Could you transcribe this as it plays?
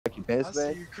pants,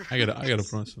 man? I gotta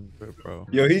put on some drip, bro.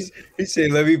 Yo, he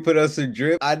said, let me put on some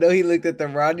drip. I know he looked at the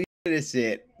Rodney and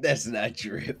said, that's not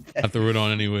drip. I threw it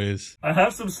on anyways. I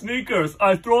have some sneakers.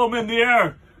 I throw them in the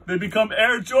air. They become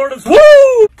Air Jordans.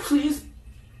 Woo! Please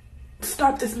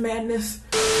stop this madness.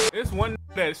 It's one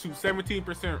that shoots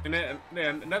 17%, and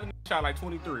then another shot like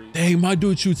 23. Dang, my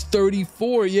dude shoots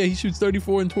 34. Yeah, he shoots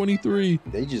 34 and 23.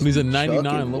 They just he's a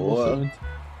 99 level.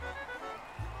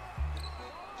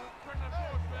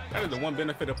 That is the one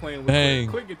benefit of playing with Dang.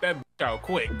 Clique. Clique, get that bitch out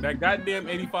quick. That goddamn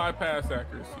 85 pass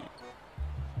accuracy.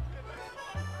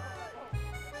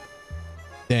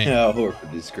 Dang. Yeah,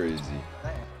 Horford is crazy.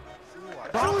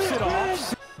 Bounce it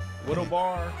off. Little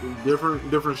bar.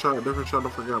 Different shot. I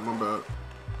forgot. My bad.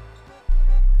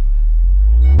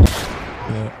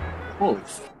 Yeah. Oh,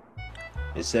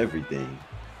 it's everything.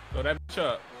 So that bitch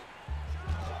up.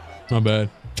 My bad.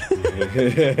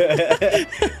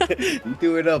 You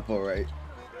threw it up, all right.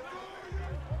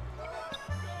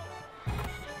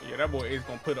 Yeah, that boy is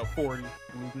gonna put up 40.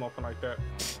 Move nothing like that.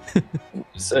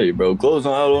 Say, bro, close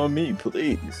on out on me,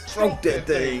 please. Stroke that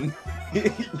thing.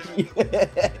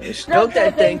 Stroke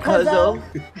that thing, cuzzo.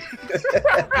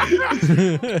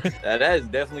 That is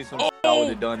definitely some shit I would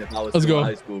have done if I was still in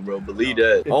high school, bro. Believe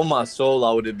that. On my soul,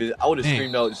 I would have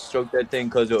screamed out, stroke that thing,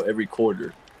 cuzzo, every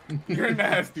quarter. You're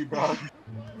nasty, bro.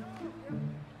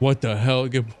 What the hell?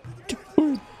 Dang.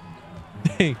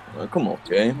 Oh, come on,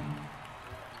 game.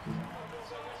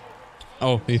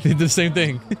 Oh, he did the same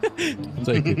thing. I'll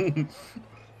take it.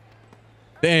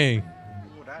 Dang.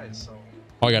 Ooh, that is so...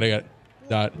 Oh, I got it.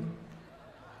 Dot.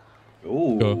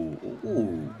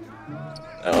 Ooh.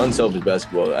 Unselfish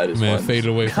basketball at its Man, finest. faded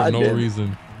away for no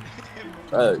reason.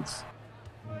 Thanks.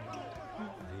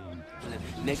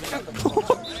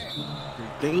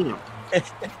 Damn.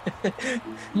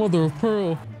 Mother of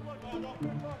pearl.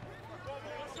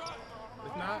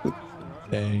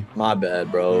 Dang. My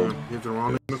bad, bro. Hit the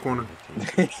wrong in the corner.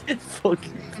 Fuck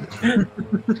you.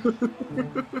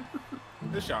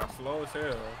 This shot slow as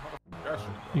hell.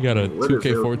 You got a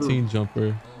 2K14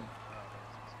 jumper.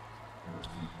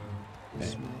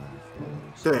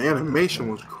 That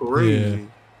animation was crazy. Yeah.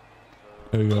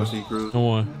 There we go. Come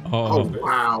on. Oh,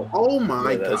 wow. Oh,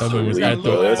 my God. That man was at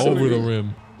over the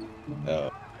rim.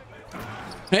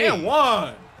 Hey,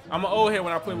 one. I'm an old head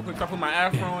when I play with Clique. I put my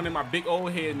afro on and my big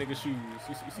old head nigga shoes.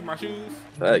 You see my shoes?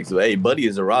 Thanks. Hey, buddy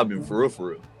is a Robin for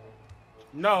real.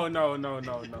 No.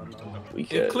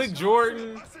 If Clique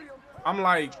Jordan, I'm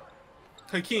like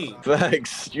Hakeem.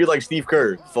 Facts. You're like Steve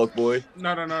Kerr, fuck boy.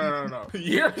 No.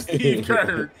 You're Steve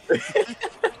Kerr.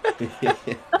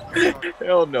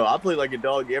 Hell no. I play like a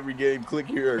dog every game, Clique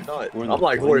here or not. I'm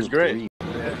like Horace Grant.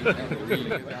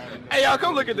 Hey, y'all,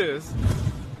 come look at this.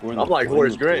 I'm like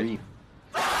Horace Grant.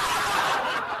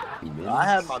 I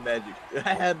had my magic.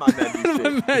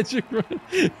 Shit. Magic run.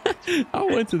 I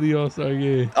went to the All-Star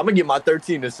game. I'm gonna get my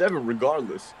 13-7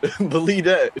 regardless. Believe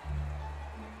that.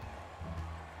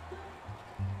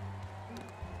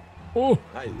 Oh.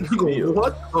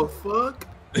 What the fuck?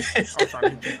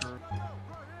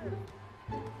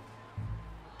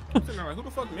 Like, who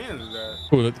the fuck man is that?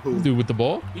 Who, the dude with the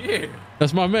ball? Yeah.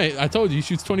 That's my mate. I told you, he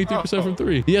shoots 23% from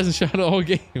three. He hasn't shot all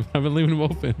game. I've been leaving him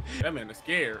open. That man is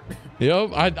scared.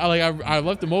 Yep. I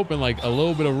left him open like a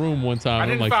little bit of room one time.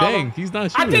 I'm like, dang, he's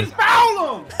not shooting. I didn't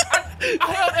foul him.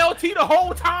 I held LT the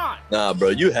whole time. Nah, bro,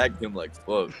 you hacked him like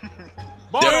fuck.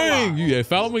 Dang, you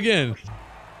foul him again.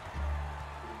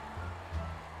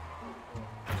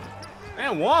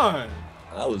 And one.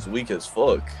 I was weak as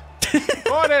fuck.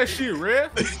 All that shit,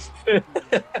 Red.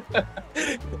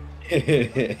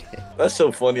 That's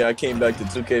so funny. I came back to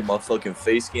 2K, my fucking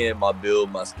face scan, my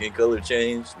build, my skin color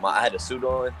changed. I had a suit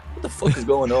on. What the fuck is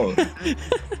going on?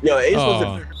 Yo,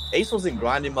 Ace wasn't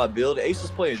grinding my build. Ace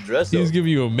was playing dress up. He was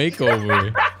giving you a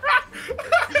makeover.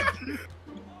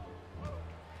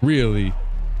 Really?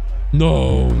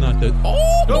 No, not that.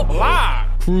 Oh, don't lie.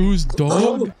 Cruz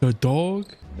dog, the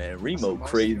dog. Man, Remo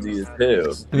crazy as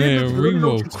hell. Man,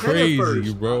 Remo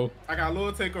crazy, bro. I got a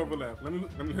little takeover left. Let me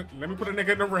put a nigga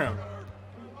in the rim.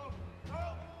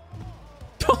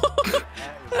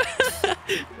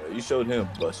 You showed him,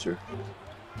 Buster.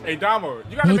 Hey, Damo,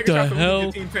 you gotta make a shot so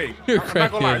we can get team tape. You're I'm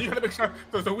not gonna lie. You gotta make a shot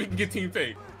so we can get team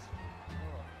tape.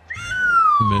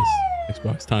 Miss.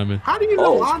 Xbox timing. How do you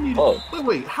know I needed?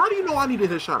 Wait. How do you know I need to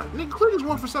hit a shot? Nigga, Clique is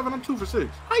 1 for 7. I'm 2 for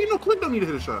 6. How you know Clique don't need to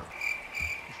hit a shot?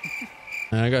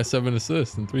 I got 7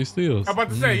 assists and 3 steals. I'm about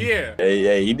to say, yeah.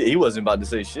 Hey, he wasn't about to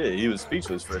say shit. He was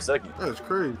speechless for a second. That's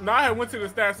crazy. No, I had went to the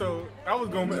stats, so I was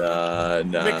gonna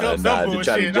make up some to bullshit.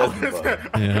 try to justify.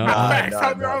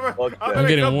 I'm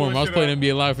getting warm. I was playing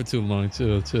NBA Live for too long.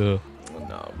 Chill.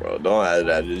 Nah, Bro, don't add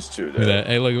that. It's true. Look at that.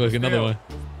 Hey, look, another one.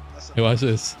 Hey, watch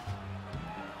this.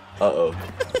 Uh-oh.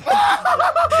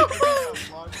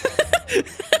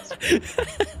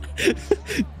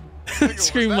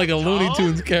 Scream like a Looney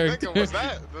Tunes character.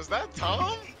 Nigga, was that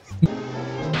Tom?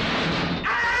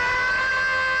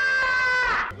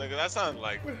 Nigga, that sounded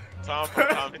like Tom from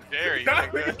Tom and Jerry.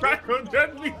 That nigga's not gonna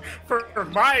judge me for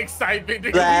my excitement.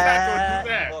 Nigga, we not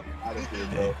gonna do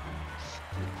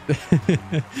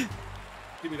that.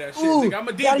 Give me that shit, nigga. I'm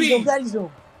a DB. Daddy's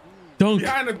zone. Dunk.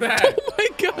 Behind the back. Oh my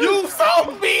god. You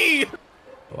saw me. A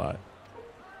lot.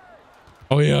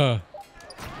 Oh yeah.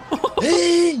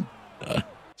 Hey!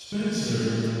 Yo,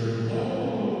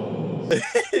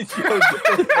 get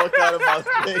the fuck out of my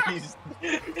face.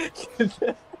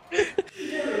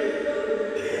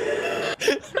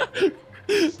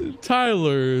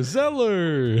 Tyler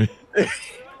Zeller.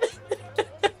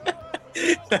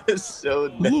 That's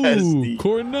so Lou nasty.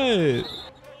 Cornette.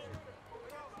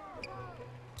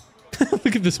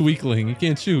 Look at this weakling. He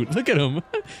can't shoot. Look at him.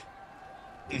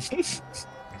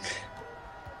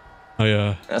 Oh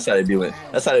yeah. That's how they do it.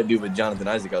 That's how they do with Jonathan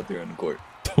Isaac out there on the court.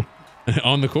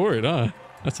 On the court, huh?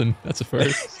 That's a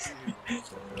first.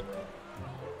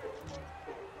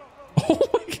 Oh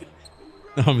my god.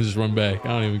 I'm gonna just run back. I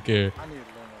don't even care.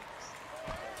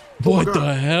 What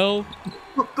the hell?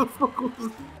 What the fuck was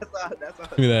That's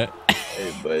Look at that.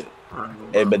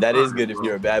 Hey, but that is good if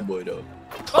you're a bad boy though.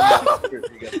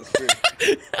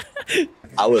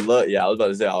 I would love, yeah, I was about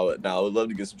to say, I would love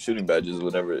to get some shooting badges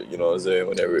whenever, you know what I'm saying,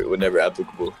 whenever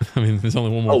applicable. I mean, there's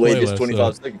only one more. Oh wait, play there's left,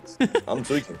 25 so. seconds. I'm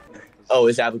tweaking. Oh,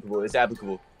 it's applicable. It's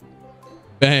applicable.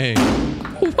 Bang.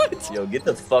 What? Yo, get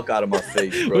the fuck out of my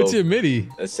face, bro. What's your midi?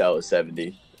 That's solid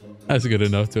 70. That's good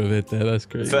enough to have hit that. That's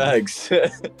crazy. Facts.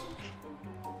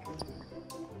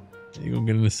 You gonna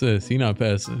get an assist? He not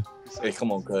passing. Hey,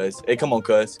 come on, cuz. Hey, come on,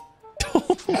 cuz.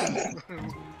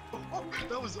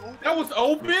 That was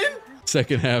open?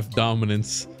 Second half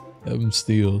dominance. 7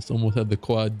 steals. Almost had the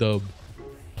quad dub.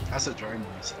 That's a Draymond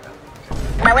stat.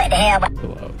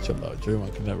 Chill out.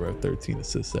 Draymond can never have 13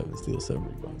 assists, 7 steals, 7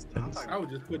 rebounds, 10 assists. I was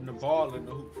just putting the ball in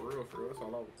the hoop for real. That's all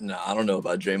I was. Nah, I don't know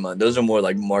about Draymond. Those are more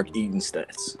like Mark Eaton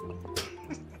stats.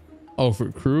 Oh,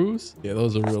 for Cruz? Yeah,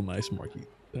 those are real nice marquee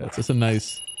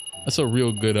stats. That's a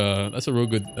real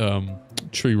good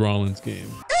Tree Rollins game.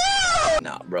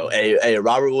 Nah, bro. Hey,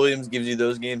 Robert Williams gives you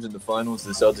those games in the finals.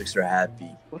 The Celtics are happy.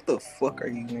 What the fuck are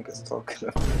you niggas talking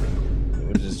about?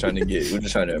 We're just trying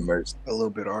to immerse. A little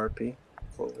bit of RP.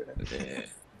 Yeah.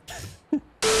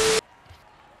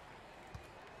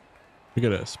 We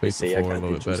gotta space the floor a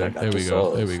little bit better. There we sauce.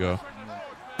 go. There we go.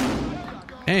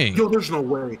 Dang. Yo, there's no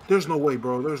way. There's no way,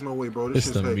 bro. There's no way, bro. This It's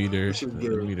is the fake. meter. This is The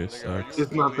Gary. meter sucks.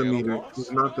 It's not the meter. It's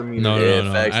not the meter. No.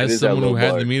 Yeah, facts, it As is that someone who little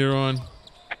had bar. the meter on,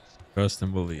 trust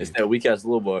and believe. It's that weak ass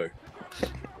little bar.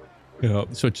 Yeah,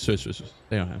 switch. Stay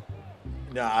on him.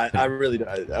 Nah, I really don't.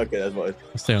 Okay, that's fine.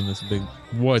 Stay on this big.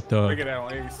 What the? Look at that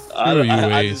on Ace. Screw you,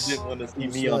 I Ace. just didn't want to see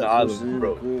me on the island,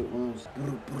 bro.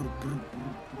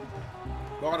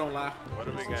 Ball don't lie. What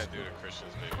are we gonna do to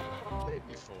Christian's baby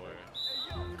before?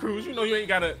 Cruz, you know you ain't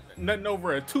got nothing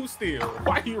over a 2 steal.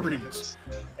 Why you reach?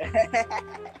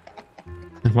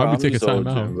 Why we take a just old,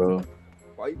 timeout? bro?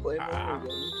 Why you playing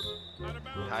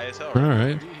High as hell. All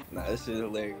right. Nah, this is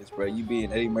hilarious, bro. You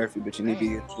being Eddie Murphy, but you need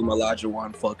to be Team Elijah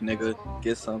Wan. Fuck, nigga.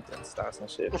 Get something. Start some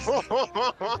shit.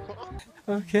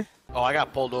 Okay. Oh, I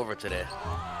got pulled over today.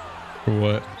 For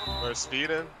what? We're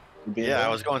speeding. Yeah, I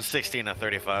was going 16 to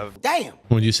 35. Damn.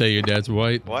 Would you say your dad's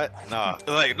white? What? No.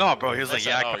 Like, no, bro. He was like, They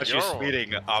yeah, said, I "Oh, caught you you're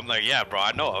speeding. I'm like, yeah, bro,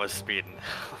 I know I was speeding.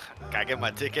 Can I get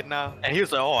my ticket now? And he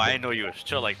was like, oh, I didn't know you was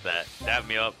chill like that. Dapped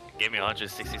me up, gave me a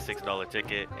 $166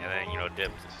 ticket, and then, you know,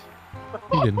 dipped.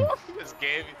 He didn't. He just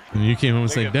gave you. And you came home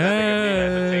and said,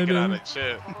 Take it out Dad. of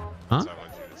chip. Huh? That's what I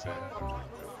want you to say.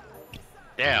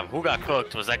 Damn, who got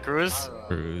cooked? Was that Cruz?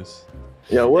 Cruz.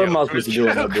 Yo, what am I supposed to do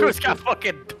in that Cruz got bullshit?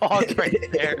 fucking dogged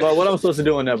right there. Bro, what am I supposed to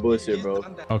do in that bullshit, bro?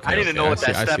 Okay. I didn't know okay, what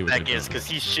that I step see what back you're is doing. because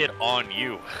he shit on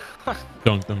you.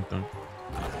 Dunk.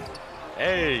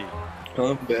 Hey,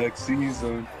 Comeback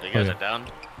season. you guys Okay. are down?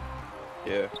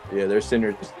 Yeah. Yeah, they're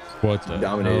sinners What the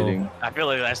dominating. hell? I feel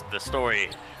like that's the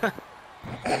story.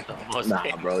 Most Nah,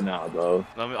 days. bro.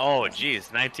 Oh,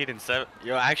 geez, 19 and 7.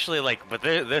 Yo, actually, like, but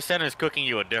their center's cooking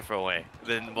you a different way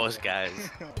than most guys.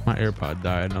 My AirPod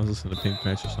died and I was listening to Pink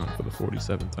Panther song for the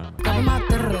 47th time.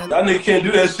 That nigga can't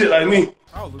do that shit like me.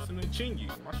 I was listening to Chingy.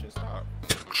 My shit stopped.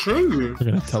 True. We're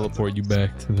gonna teleport you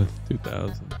back to the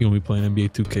 2000s. You're gonna be playing NBA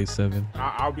 2K7.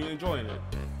 I'll be enjoying it.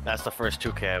 That's the first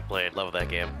 2K I played. Love that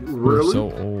game. We're Really?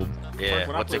 so old. Yeah.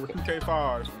 When I What's played it? with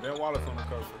 2K5, Ben Wallace on the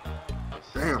cover.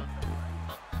 Damn.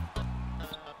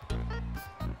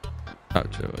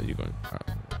 Stop, Trevor. You going?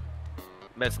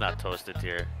 Med's not toasted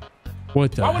here.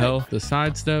 What the hell? The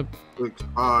sidestep? 6,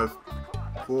 5,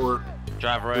 4,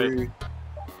 Drive right. 3,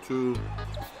 2.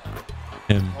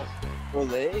 Him. Oh,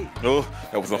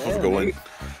 that was off of going.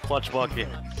 Clutch bucket.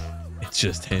 It's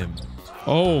just him.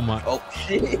 Oh my. Oh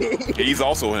shit. He's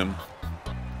also him.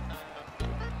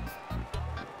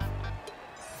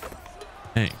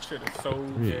 Dang. Shit is so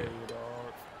gay,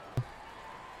 dog.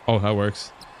 Oh, that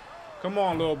works. Come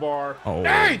on, little bar. Oh.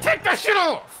 Hey, take that shit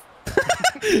off.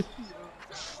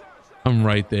 I'm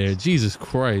right there. Jesus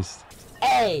Christ.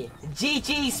 Hey,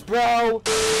 GG's, bro.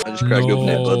 I just cracked open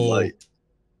that Bud Light.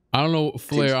 I don't know,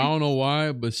 Flair, I don't know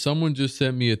why, but someone just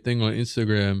sent me a thing on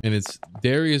Instagram, and it's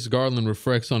Darius Garland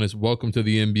reflects on his welcome to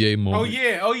the NBA moment. Oh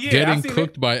yeah. Getting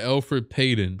cooked by Alfred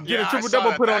Payton. Get a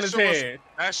triple-double put on his head.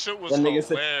 That shit was hilarious.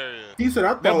 He said, I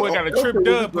thought That boy got a trip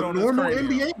dub put on his normal cranium.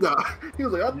 NBA guy. He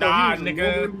was like, I thought Nah, he was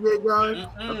nigga. a normal NBA guy.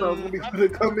 I thought I was going to be to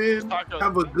come in,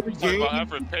 have a good Talking game. about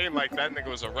Alfred Payne like that nigga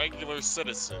was a regular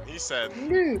citizen. He said,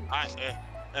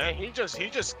 and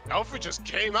Alfred just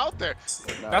came out there.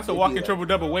 That's a walking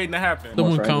triple-double waiting to happen.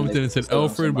 Someone commented and said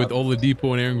Alfred with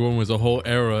Oladipo and Aaron Gordon was a whole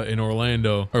era in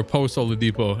Orlando, or post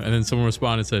Oladipo, and then someone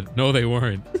responded and said, no, they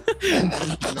weren't.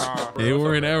 Nah, bro, They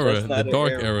were an era, That's the not an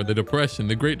dark era. era, the depression,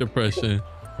 the Great Depression.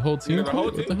 The whole team. Yeah, the whole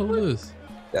What the team. hell is this?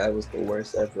 That was the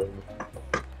worst ever.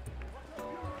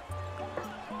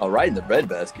 All right, in the bread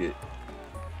basket.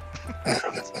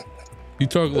 You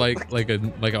talk like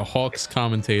a Hawks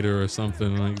commentator or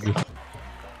something like.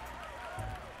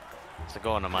 So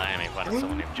going to Miami, finding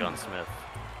someone named John Smith.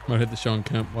 Might hit the Sean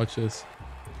Kemp. Watch this.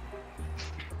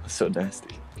 That's so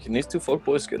nasty. Can these two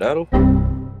fuckboys skedaddle?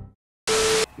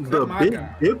 The Big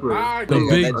Dipper. The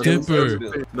Big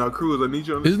Dipper. Now, Cruz, I need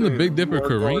you to understand. Isn't the Big Dipper you are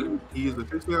Kareem? guarding. He is the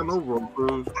 69 overall,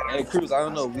 Cruz. Hey, Cruz, I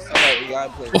don't know. We saw that AI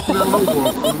play. 69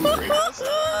 overall, Cruz.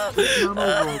 69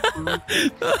 overall, Cruz.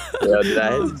 Yeah, did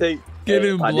I hesitate?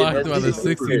 Getting Hey, I blocked didn't by the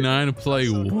hesitate. 69 play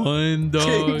one,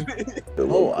 dog.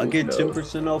 Oh, I get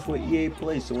 10% off with EA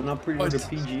Play, so when I pre-order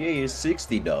PGA, it's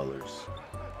 $60.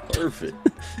 Perfect.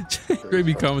 Gray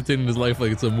be commentating his life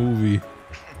like it's a movie.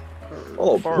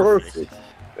 Oh, perfect.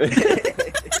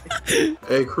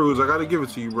 Hey, Cruz, I got to give it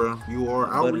to you, bro. You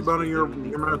are out rebounding your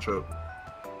matchup.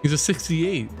 He's a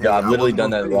 68. Yeah, I've literally done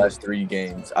that in the last 3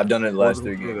 games. I've done it in the last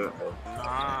 3 games.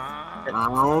 I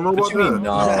don't know What about you mean, that.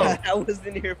 nah? I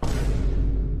wasn't here.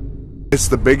 It's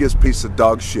the biggest piece of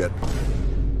dog shit.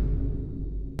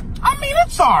 I mean,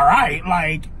 it's alright,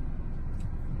 like,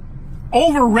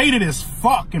 overrated as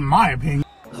fuck, in my opinion.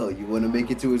 Oh, you want to make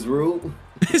it to his room?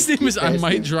 His name is I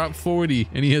Might Drop 40,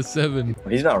 and he has 7.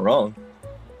 He's not wrong.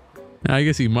 I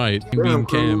guess he might. He Damn, being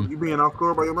Cruz, Cam. you being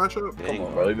outscored by your matchup? Come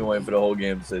on, bro. We've been waiting for the whole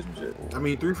game to say some shit. I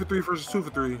mean, 3 for 3 versus 2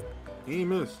 for 3. He ain't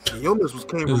missed. And your miss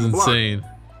came This is from the block. insane.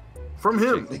 From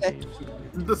him.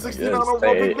 The 69 overall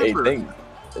Hey, Big Dipper.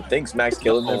 thanks Max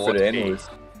Kellerman for the analyst.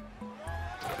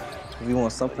 If you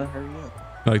want something, hurry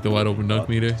up. Like the wide open dunk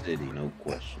meter. City, no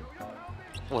question.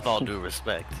 With all due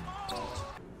respect.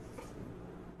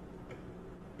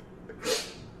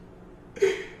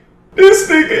 This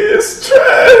nigga is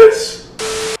trash.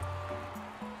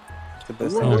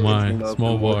 Oh my,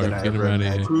 small bar. Get around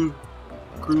here.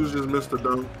 Cruz just missed a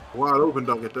dunk. Wide open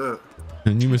dunk at that.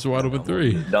 And you missed a wide open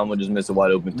 3. Damo just missed a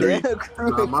wide open 3.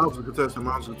 Nah, Miles was contested.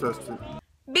 Miles was contested.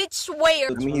 Bitch, swear.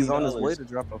 I mean, he's on his way to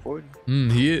dropping 40.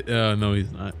 No,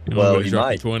 he's not. You know, Well, he's he dropping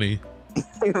might. 20.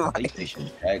 PlayStation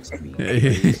tax me.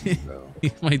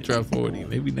 He might drop 40.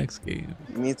 Maybe next game.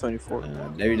 You mean 24?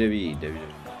 WWE.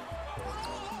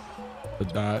 The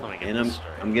dot. And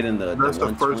I'm getting the That's the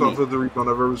first 120. offensive rebound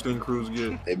I've ever seen Cruz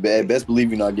get. Hey, best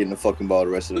believe you're not getting the fucking ball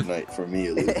the rest of the night from me,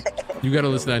 at least. You gotta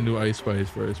listen to that new Ice Spice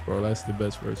first, bro. That's the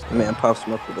best verse. Man, Pop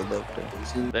Smoke would have loved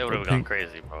that. They would have gone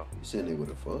crazy, bro. You said they would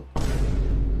have fucked.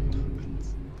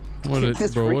 What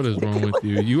is wrong with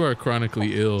you? You are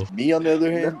chronically ill. Me, on the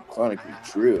other hand, chronically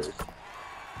true.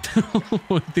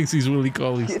 He thinks he's Willie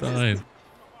Cauley-Stein.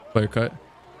 Player cut.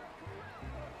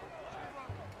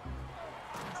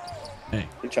 Hey.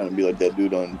 They're trying to be like that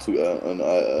dude on IG.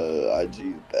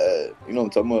 Bad. You know what I'm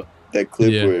talking about? That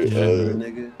clip where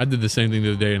I did the same thing the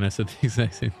other day, and I said the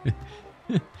exact same thing.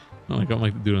 I'm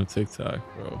like the dude on TikTok,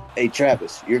 bro. Hey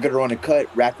Travis, you're gonna run a cut,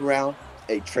 wrap around.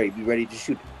 Hey Trey, be ready to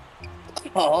shoot.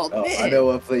 Oh, man. I know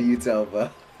what play you tell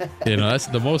about. You know, that's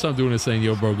the most I'm doing is saying,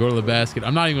 yo, bro, go to the basket.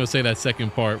 I'm not even gonna say that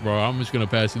second part, bro. I'm just gonna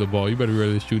pass you the ball. You better be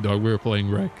ready to shoot, dog. We were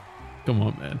playing rec. Come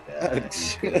on, man.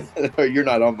 You're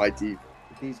not on my team.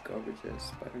 these garbage ass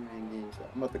Spider-Man games.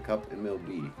 I'm about to cop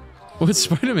MLB. What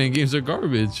Spider-Man games are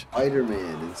garbage?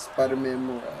 Spider-Man and Spider-Man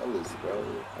Morales, bro.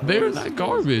 They're not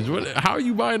garbage. What? How are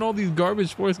you buying all these garbage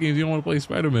sports games? You don't want to play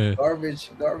Spider-Man? Garbage,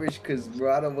 because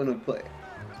bro, I don't want to play.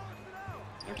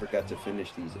 I forgot to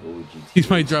finish these OG. He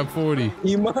might drop 40.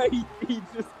 He might. He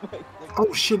just might.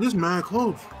 Oh shit, this man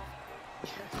close.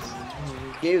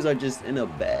 Games are just in a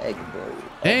bag, bro.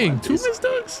 Dang, 2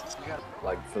 mistakes?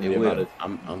 Like from It the amount will. of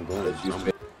I'm going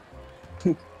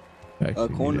to.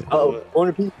 Corner.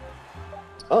 corner piece.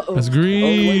 That's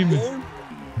green.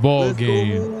 Ball Let's go.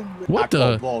 game. What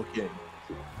the? Ball game.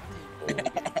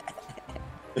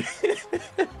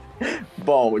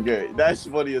 Ball game. That's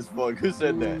funny as fuck. Who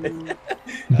said that?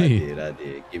 I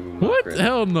did. Give me my What? credit.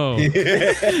 Hell no.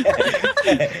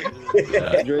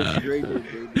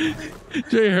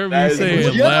 Jay heard me say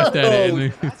and laughed at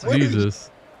it. And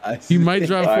Jesus. He might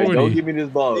drop 40. Right, don't give me this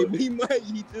ball. He might.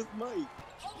 He just might.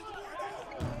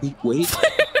 Wait.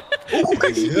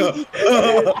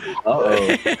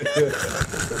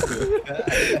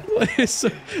 So,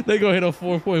 they gonna hit a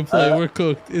 4-point play. We're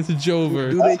cooked. It's a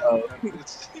Jover.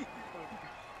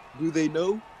 Do they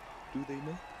know? Do they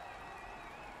know?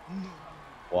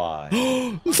 Why?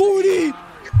 40.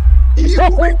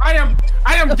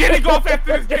 I am getting off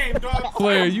after this game, dog.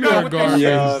 Player, you are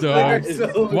garbage,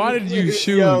 dog. Why did you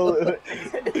shoot?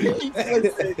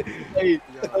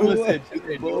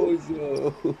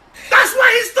 That's why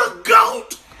he's the GOAT!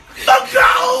 The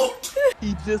GOAT!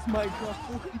 He just might drop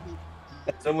 40.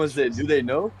 Someone said, "Do they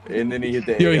know?" And then he hit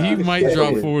the Yo, AI. he might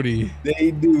drop 40.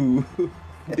 They do.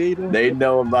 They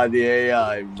know about the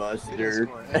AI, Buster.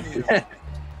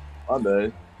 I'm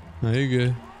done. No, you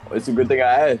good. It's a good thing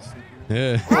I asked.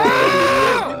 Yeah.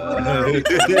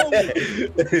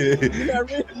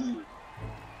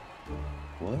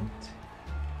 What?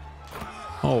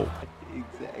 Oh.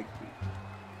 Exactly.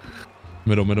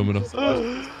 Middle.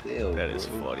 That is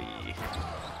funny.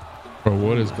 Bro,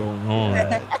 what is going on?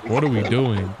 What are we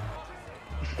doing?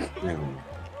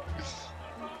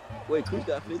 Wait, Cruz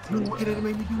got 15. Why did it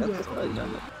make me do that?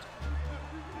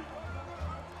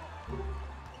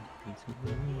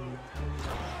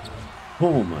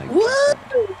 Oh my god. What?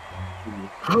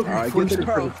 Alright, get the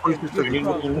crown.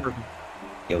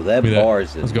 Yo, that Give me that. bar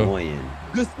is Let's go. annoying.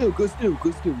 Good steal,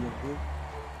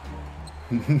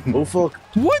 Oh fuck!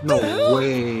 What No the hell?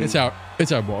 way. It's our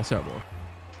ball.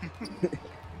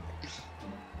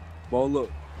 Ball up.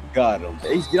 Got him.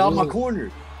 Ace, get out my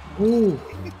corner. Ooh.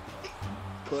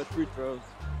 Clutch free throws.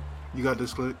 You got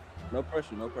this, Click? No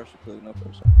pressure, Click, no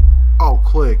pressure. Oh,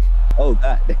 Click. Oh,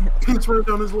 god damn. Pitt's running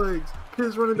down his legs.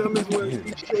 He's shaking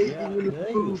in his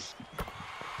boots.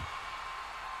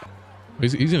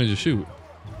 He's gonna just shoot.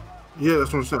 Yeah,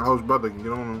 that's what I'm saying. I was about to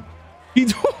get on him.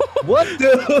 What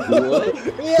the?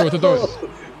 What? Throw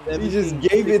it. He just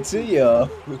gave it to you.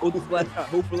 Hold the last shot.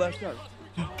 Hold for last shot.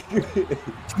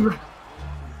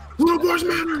 Little boys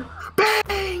matter.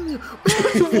 Bang!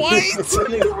 What?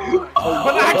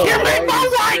 But I can't make my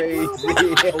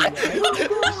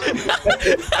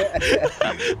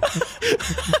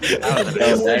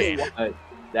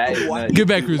Get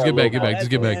back, Cruz. Get back. Just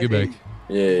get back.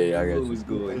 Yeah, I got you. Who's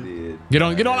going, dude? Get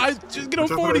on. Just get on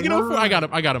 40. Get on 40. I got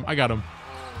him.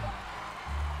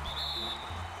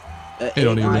 It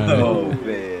don't even matter. Oh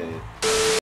man.